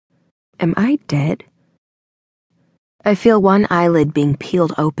Am I dead? I feel one eyelid being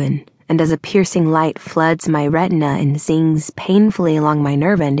peeled open, and as a piercing light floods my retina and zings painfully along my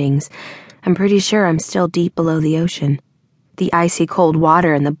nerve endings, I'm pretty sure I'm still deep below the ocean. The icy cold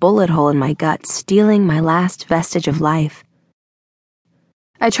water and the bullet hole in my gut stealing my last vestige of life.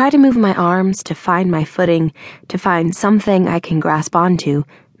 I try to move my arms to find my footing, to find something I can grasp onto,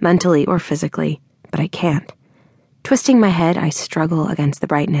 mentally or physically, but I can't. Twisting my head, I struggle against the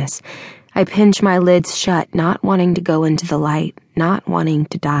brightness. I pinch my lids shut, not wanting to go into the light, not wanting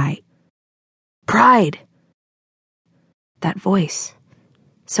to die. Pride! That voice,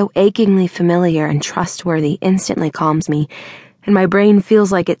 so achingly familiar and trustworthy, instantly calms me, and my brain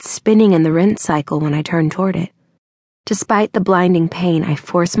feels like it's spinning in the rinse cycle when I turn toward it. Despite the blinding pain, I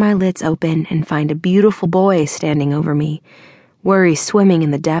force my lids open and find a beautiful boy standing over me, worry swimming in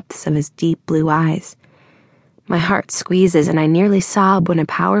the depths of his deep blue eyes. My heart squeezes and I nearly sob when a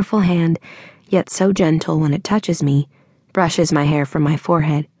powerful hand, yet so gentle when it touches me, brushes my hair from my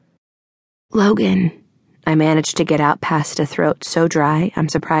forehead. Logan, I manage to get out past a throat so dry I'm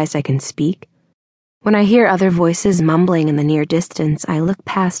surprised I can speak. When I hear other voices mumbling in the near distance, I look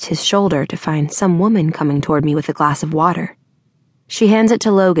past his shoulder to find some woman coming toward me with a glass of water. She hands it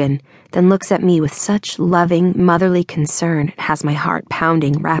to Logan, then looks at me with such loving, motherly concern it has my heart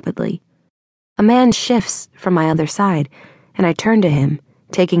pounding rapidly. A man shifts from my other side, and I turn to him,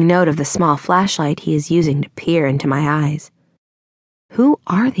 taking note of the small flashlight he is using to peer into my eyes. Who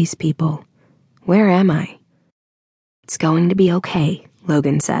are these people? Where am I? It's going to be okay,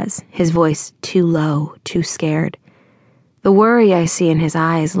 Logan says, his voice too low, too scared. The worry I see in his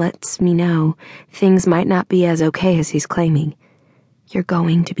eyes lets me know things might not be as okay as he's claiming. You're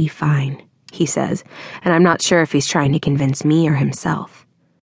going to be fine, he says, and I'm not sure if he's trying to convince me or himself.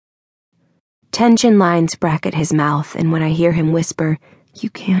 Tension lines bracket his mouth, and when I hear him whisper, "You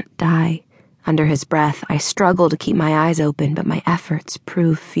can't die," under his breath, I struggle to keep my eyes open, but my efforts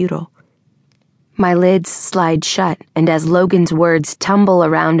prove futile. My lids slide shut, and as Logan's words tumble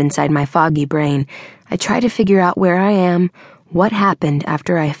around inside my foggy brain, I try to figure out where I am, what happened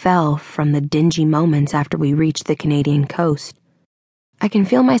after I fell from the dingy moments after we reached the Canadian coast. I can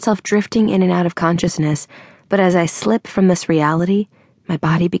feel myself drifting in and out of consciousness, but as I slip from this reality, my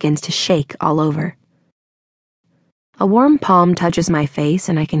body begins to shake all over. A warm palm touches my face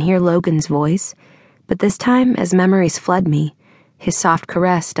and I can hear Logan's voice, but this time, as memories flood me, his soft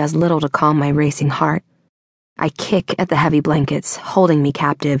caress does little to calm my racing heart. I kick at the heavy blankets, holding me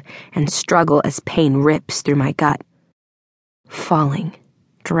captive, and struggle as pain rips through my gut. Falling,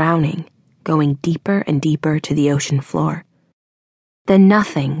 drowning, going deeper and deeper to the ocean floor. Then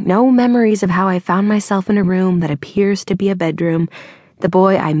nothing, no memories of how I found myself in a room that appears to be a bedroom, the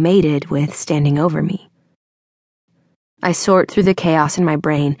boy I mated with standing over me. I sort through the chaos in my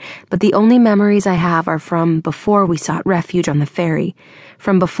brain, but the only memories I have are from before we sought refuge on the ferry,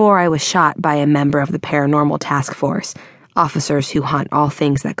 from before I was shot by a member of the paranormal task force, officers who hunt all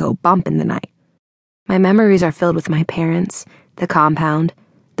things that go bump in the night. My memories are filled with my parents, the compound,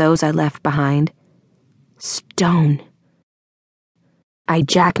 those I left behind. Stone. I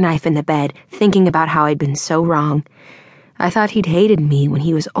jackknife in the bed, thinking about how I'd been so wrong. I thought he'd hated me when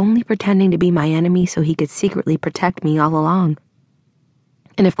he was only pretending to be my enemy so he could secretly protect me all along.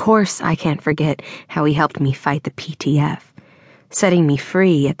 And of course, I can't forget how he helped me fight the PTF, setting me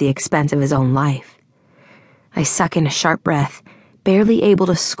free at the expense of his own life. I suck in a sharp breath, barely able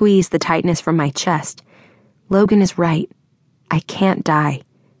to squeeze the tightness from my chest. Logan is right. I can't die,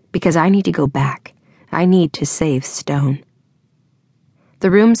 because I need to go back. I need to save Stone. The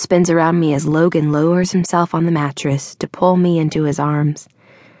room spins around me as Logan lowers himself on the mattress to pull me into his arms.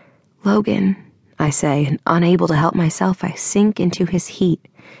 Logan, I say, and unable to help myself, I sink into his heat,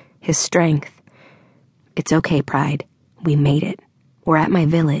 his strength. It's okay, Pride. We made it. We're at my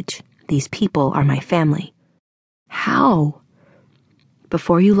village. These people are my family. How?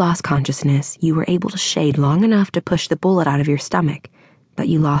 Before you lost consciousness, you were able to shade long enough to push the bullet out of your stomach, but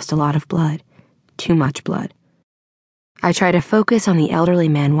you lost a lot of blood. Too much blood. I try to focus on the elderly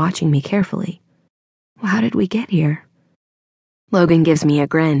man watching me carefully. Well, how did we get here? Logan gives me a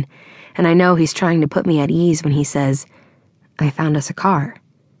grin, and I know he's trying to put me at ease when he says, "I found us a car."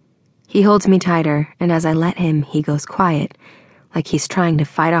 He holds me tighter, and as I let him, he goes quiet, like he's trying to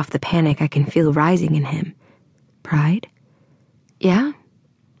fight off the panic I can feel rising in him. Pride? Yeah?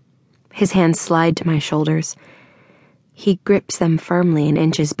 His hands slide to my shoulders. He grips them firmly and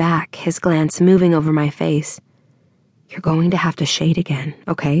inches back, his glance moving over my face. You're going to have to shade again,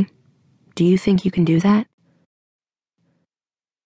 okay? Do you think you can do that?